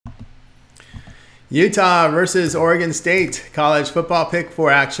Utah versus Oregon State. College football pick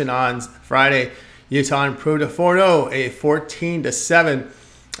for action on Friday. Utah improved to 4-0, a 14-7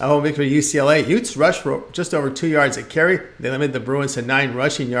 home victory to UCLA. Utes rushed for just over 2 yards a carry. They limited the Bruins to 9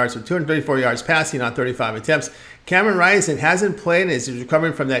 rushing yards with 234 yards passing on 35 attempts. Cameron Rising hasn't played and is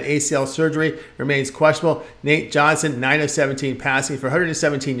recovering from that ACL surgery, remains questionable. Nate Johnson, 9 of 17 passing for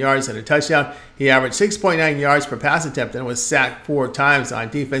 117 yards and a touchdown. He averaged 6.9 yards per pass attempt and was sacked 4 times. On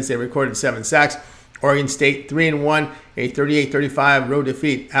defense, they recorded 7 sacks. Oregon State 3-1, a 38-35 road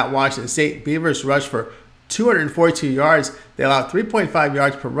defeat at Washington State. Beavers rushed for 242 yards. They allowed 3.5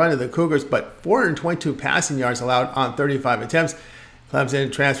 yards per run to the Cougars, but 422 passing yards allowed on 35 attempts.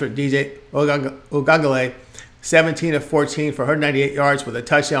 Clemson transferred DJ Ogagale 17 of 14 for 198 yards with a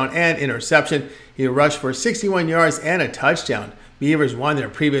touchdown and interception. He rushed for 61 yards and a touchdown. Beavers won their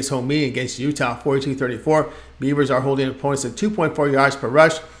previous home meeting against Utah 42-34. Beavers are holding opponents to 2.4 yards per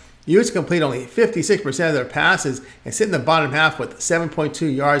rush. Utes complete only 56% of their passes and sit in the bottom half with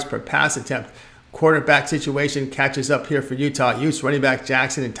 7.2 yards per pass attempt. Quarterback situation catches up here for Utah. Utes running back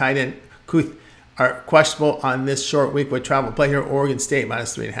Jackson and tight end Kuth are questionable on this short week with travel play here. Oregon State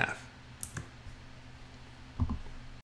 -3.5.